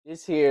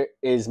This here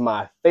is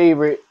my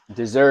favorite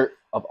dessert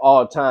of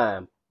all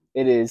time.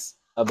 It is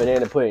a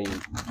banana pudding.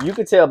 You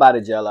can tell by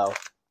the jello.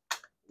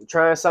 I'm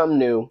trying something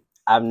new.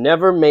 I've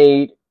never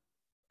made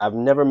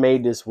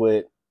this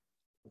with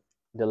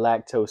the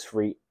lactose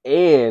free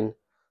and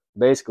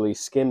basically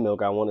skim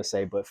milk, I want to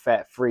say, but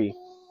fat free.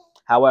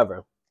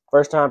 However,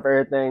 first time for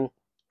everything.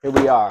 Here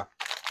we are.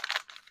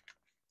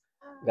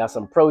 Got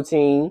some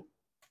protein.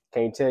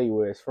 Can't tell you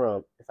where it's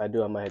from. If I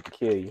do, I might have to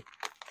kill you.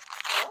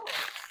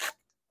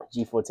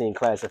 G14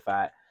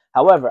 classified.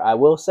 However, I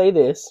will say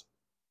this.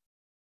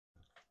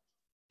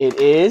 It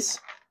is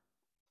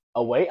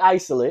a whey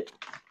isolate,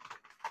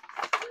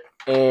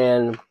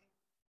 and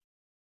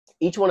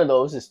each one of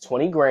those is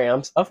 20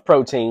 grams of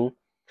protein.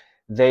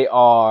 They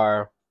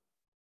are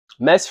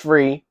mess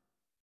free,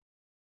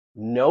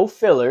 no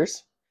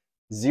fillers,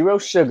 zero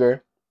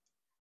sugar,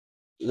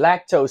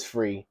 lactose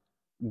free,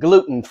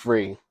 gluten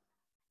free,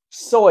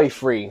 soy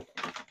free.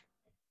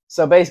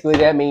 So basically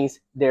that means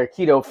they're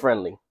keto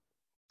friendly.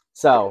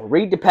 So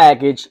read the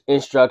package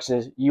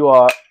instructions. You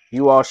all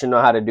should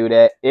know how to do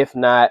that. If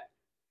not,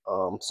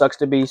 sucks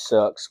to be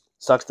sucks.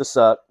 Sucks to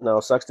suck. No,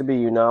 sucks to be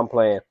you. Know I'm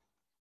playing.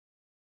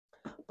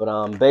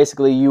 But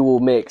basically you will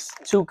mix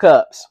 2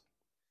 cups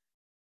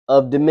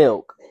of the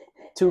milk.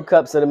 2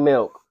 cups of the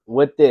milk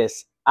with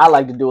this. I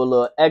like to do a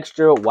little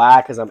extra.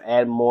 Why? Because I'm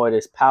adding more of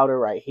this powder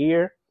right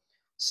here.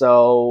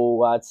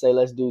 So I'd say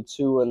let's do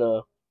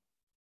 2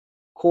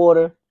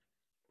 1/4.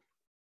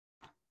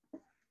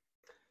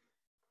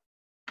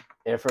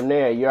 And from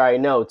there, you already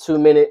know, 2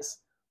 minutes,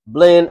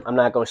 blend. I'm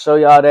not going to show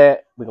y'all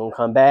that. We're going to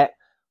come back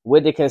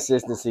with the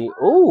consistency.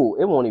 Ooh,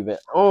 it won't even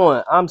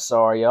on. I'm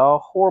sorry, y'all.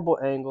 Horrible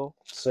angle.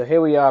 So here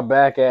we are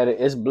back at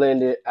it. It's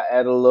blended. I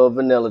added a little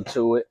vanilla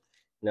to it.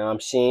 You know what I'm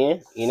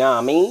saying? You know what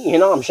I mean? You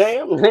know what I'm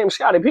saying? My name's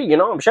Scotty P. You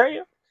know what I'm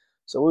saying?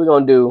 So what we're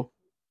going to do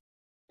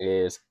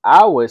is,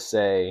 I would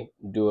say,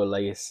 do at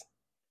least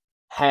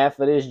half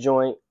of this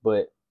joint,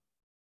 but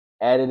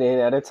add it in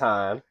at a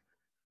time.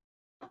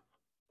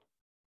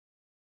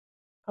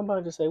 I'm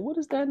about to say, what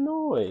is that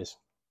noise?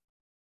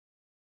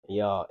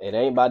 Y'all, it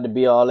ain't about to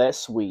be all that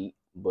sweet,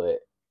 but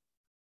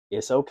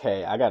it's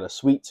okay. I got a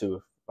sweet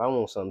tooth. If I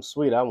want something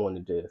sweet, I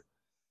wanted to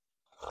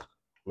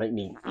make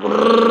me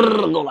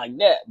go like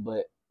that,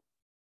 but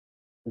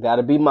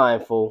gotta be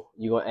mindful.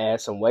 You're gonna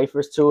add some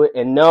wafers to it.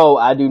 And no,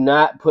 I do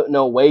not put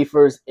no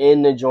wafers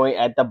in the joint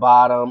at the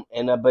bottom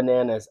and the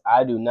bananas.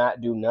 I do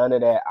not do none of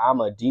that.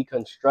 I'm a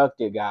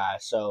deconstructed guy.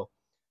 So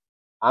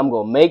I'm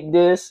gonna make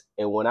this,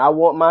 and when I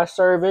want my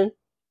serving,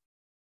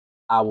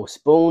 I will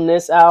spoon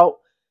this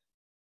out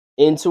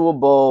into a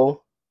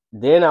bowl.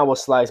 Then I will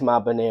slice my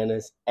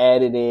bananas,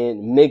 add it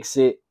in, mix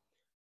it,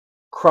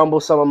 crumble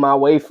some of my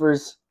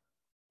wafers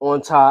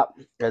on top,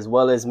 as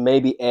well as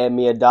maybe add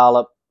me a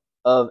dollop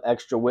of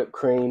extra whipped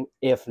cream.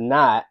 If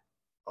not,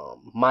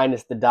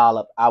 minus the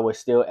dollop, I would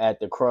still add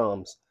the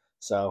crumbs.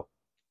 So,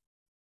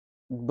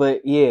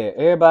 but yeah,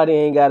 everybody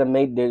ain't got to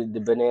make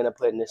the banana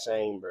pudding the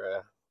same,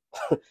 bruh.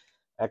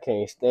 I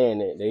can't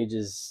stand it. They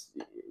just,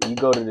 you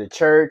go to the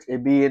church,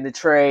 it be in the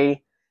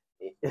tray.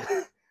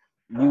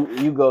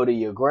 You go to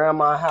your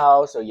grandma's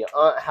house or your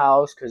aunt's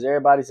house, because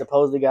everybody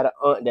supposedly got an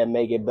aunt that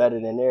make it better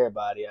than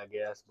everybody, I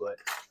guess. But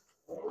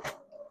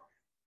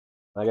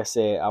like I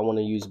said, I want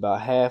to use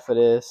about half of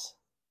this,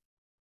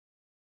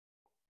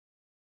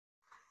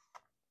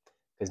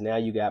 because now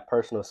you got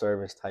personal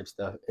service type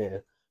stuff.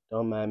 And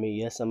don't mind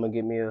me. Yes, I'm gonna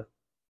get me a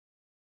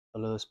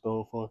little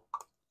spoonful.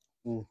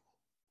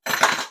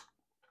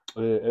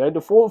 It ain't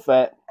the full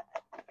fat,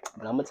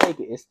 but I'm gonna take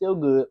it. It's still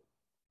good.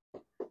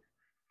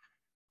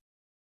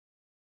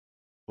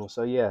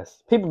 So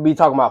yes, people be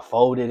talking about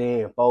fold it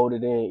in.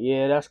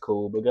 Yeah, that's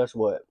cool, but guess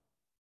what?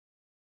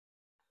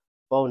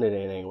 Folding it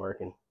in ain't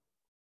working.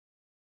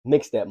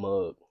 Mix that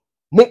mug.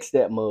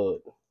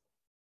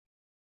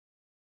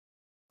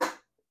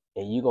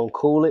 And you gonna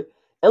cool it.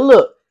 And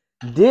look,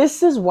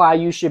 this is why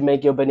you should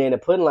make your banana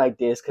pudding like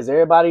this, because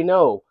everybody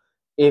know,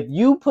 if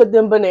you put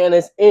them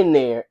bananas in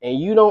there and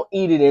you don't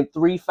eat it in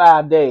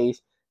 3-5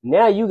 days,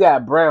 now you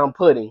got brown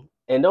pudding.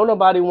 And don't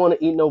nobody want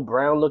to eat no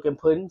brown looking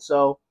pudding.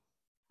 So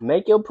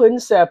make your pudding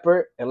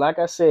separate, and like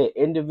I said,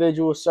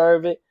 individual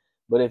serve it.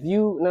 But if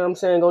you know what I'm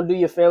saying, gonna do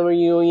your family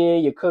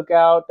reunion, your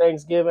cookout,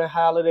 Thanksgiving,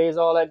 holidays,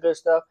 all that good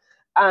stuff,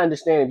 I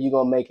understand if you're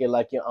gonna make it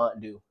like your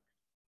aunt do.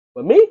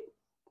 But me,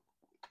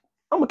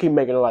 I'm gonna keep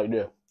making it like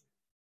this.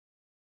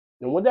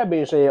 And with that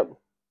being said,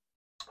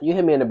 you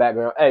hear me in the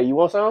background. Hey, you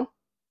want some?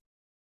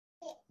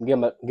 Get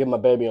my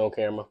baby on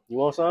camera. You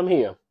want some?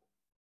 Here.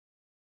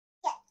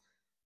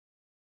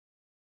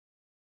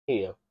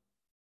 Here.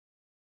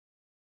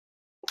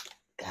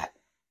 God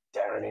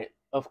darn it.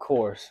 Of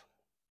course.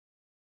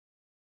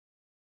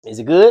 Is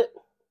it good?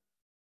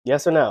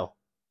 Yes or no?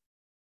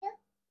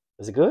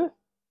 Is it good?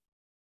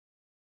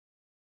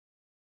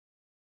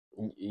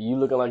 You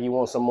looking like you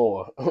want some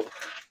more.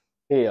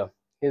 Here.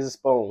 Here's a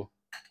spoon.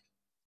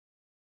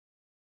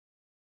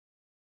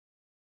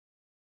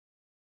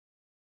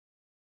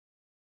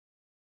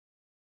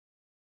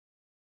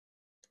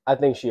 I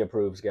think she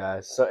approves,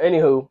 guys. So,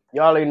 anywho,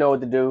 y'all already know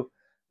what to do.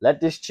 Let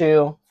this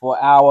chill for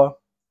an hour,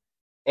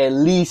 at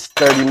least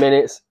 30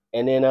 minutes,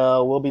 and then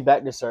we'll be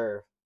back to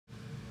serve.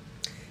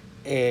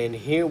 And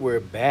here we're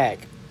back.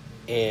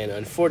 And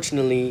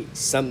unfortunately,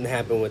 something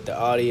happened with the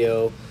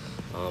audio.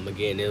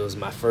 Again, it was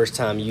my first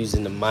time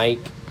using the mic,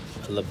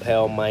 a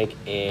lapel mic,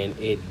 and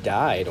it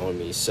died on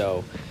me.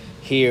 So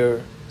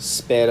here,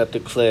 sped up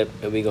the clip,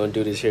 and we're going to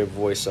do this here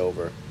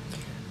voiceover.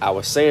 I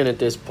was saying at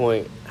this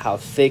point how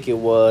thick it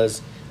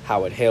was,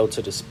 how it held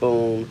to the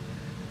spoon.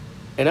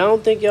 And I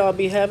don't think y'all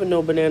be having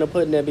no banana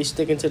pudding that be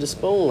sticking to the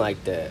spoon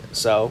like that.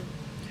 So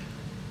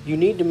you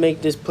need to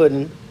make this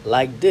pudding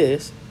like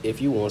this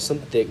if you want some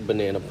thick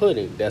banana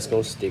pudding that's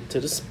going to stick to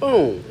the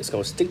spoon. It's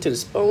going to stick to the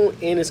spoon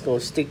and it's going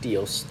to stick to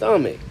your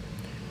stomach.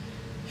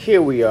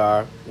 Here we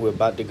are. We're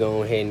about to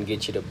go ahead and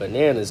get you the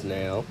bananas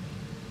now.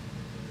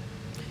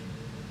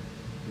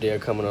 They're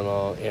coming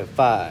along in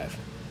 5,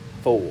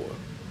 4,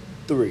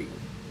 3,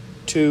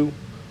 2,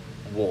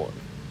 1.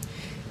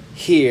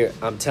 Here,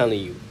 I'm telling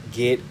you,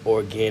 get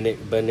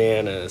organic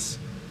bananas.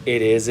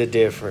 It is a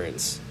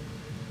difference.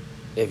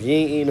 If you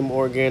ain't eating them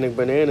organic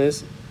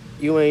bananas,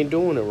 you ain't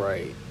doing it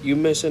right. You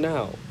missing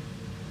out.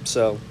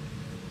 So,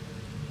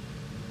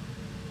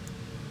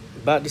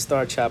 about to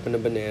start chopping the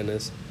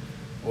bananas.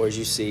 Or as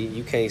you see,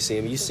 you can't see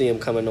them. You see them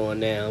coming on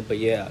now. But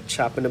yeah,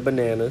 chopping the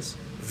bananas.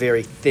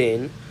 Very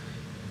thin.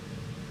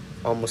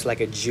 Almost like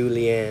a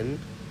julienne.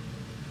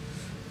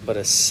 But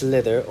a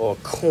slither or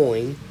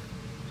coin.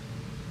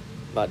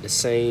 About the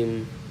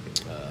same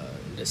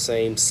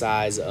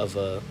size of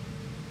a,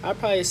 I'd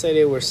probably say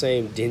they were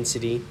same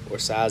density or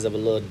size of a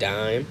little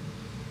dime.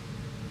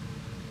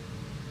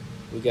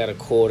 We got a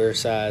quarter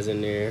size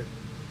in there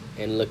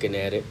and looking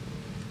at it.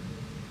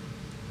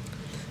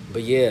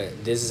 But yeah,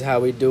 this is how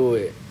we do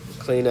it.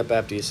 Clean up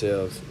after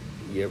yourselves,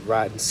 you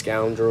rotten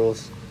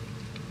scoundrels.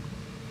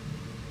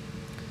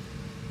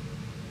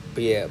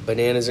 But yeah,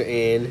 bananas are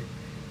in.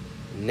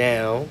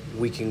 Now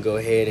we can go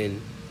ahead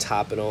and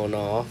top it on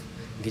off.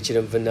 Get you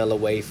them vanilla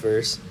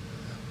wafers.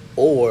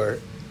 Or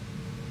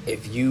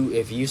if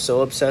you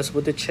so obsessed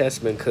with the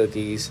Chessman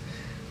cookies,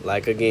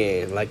 like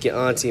your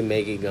auntie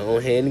make it, go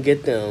ahead and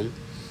get them.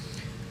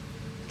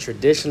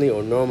 Traditionally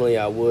or normally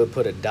I would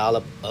put a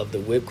dollop of the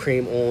whipped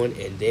cream on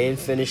and then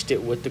finished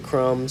it with the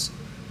crumbs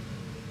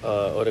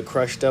or the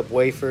crushed up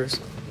wafers,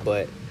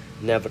 but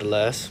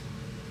nevertheless,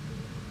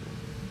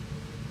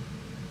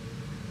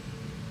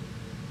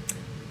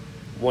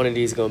 one of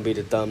these is gonna be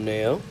the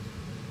thumbnail.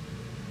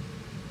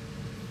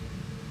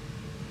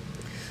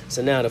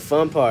 So now the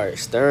fun part,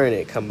 stirring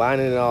it,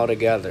 combining it all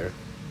together.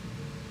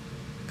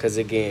 Because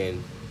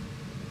again,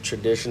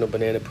 traditional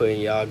banana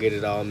pudding, y'all get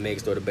it all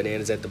mixed or the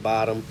bananas at the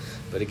bottom.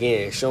 But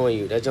again, showing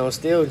you, that joint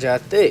still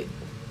got thick.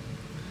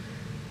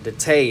 The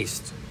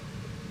taste.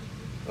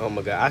 Oh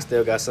my God, I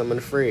still got some in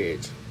the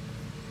fridge.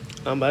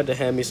 I'm about to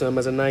have me some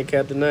as a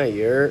nightcap tonight,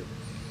 you heard?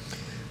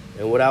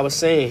 And what I was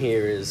saying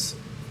here is,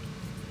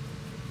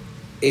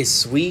 it's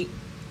sweet,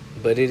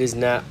 but it is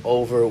not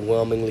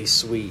overwhelmingly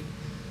sweet.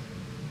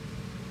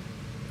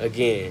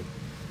 Again,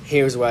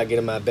 here's where I get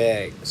in my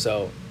bag,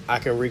 so I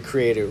can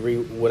recreate it,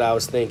 what I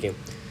was thinking.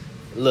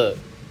 Look,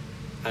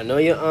 I know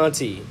your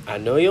auntie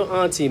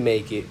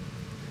make it,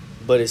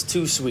 but it's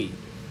too sweet.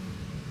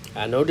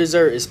 I know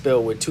dessert is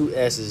spelled with 2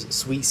 S's,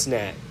 sweet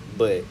snack,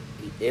 but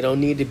it don't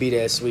need to be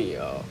that sweet,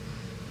 y'all.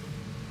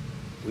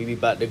 We be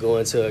about to go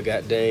into a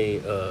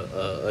goddamn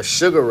a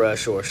sugar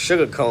rush or a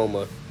sugar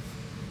coma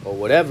or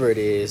whatever it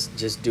is,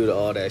 just due to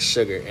all that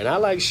sugar. And I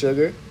like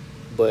sugar,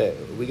 but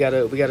we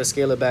gotta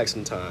scale it back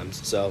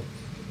sometimes. So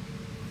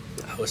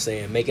I was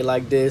saying, make it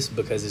like this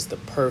because it's the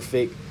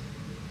perfect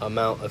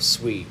amount of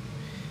sweet.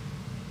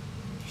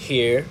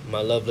 Here,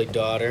 my lovely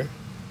daughter.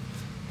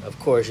 Of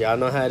course, y'all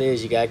know how it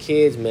is. You got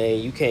kids, man.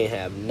 You can't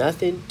have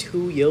nothing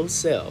to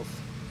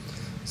yourself.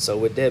 So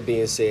with that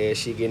being said,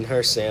 she getting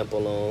her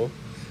sample on.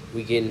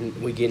 We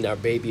getting our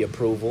baby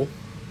approval.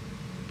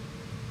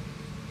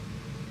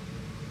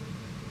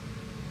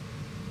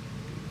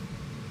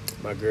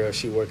 My girl,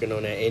 she working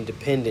on that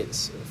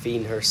independence,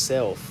 feeding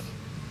herself.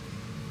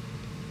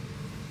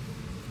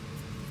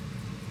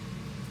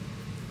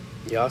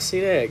 Y'all see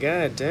that?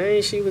 God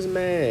dang, she was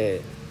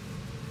mad.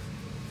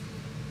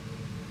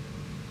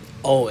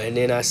 Oh, and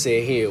then I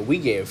said here, we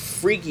getting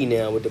freaky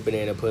now with the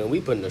banana pudding. We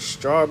putting the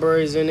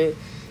strawberries in it,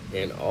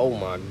 and oh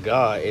my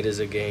God, it is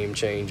a game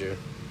changer.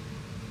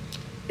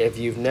 If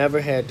you've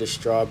never had the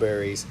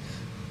strawberries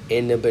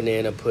in the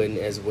banana pudding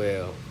as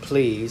well,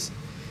 please,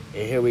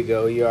 and here we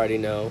go, you already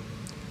know,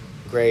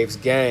 Graves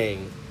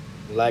Gang,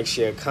 like,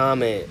 share,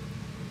 comment,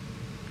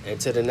 and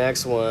to the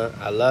next one,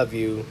 I love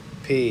you,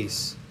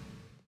 peace.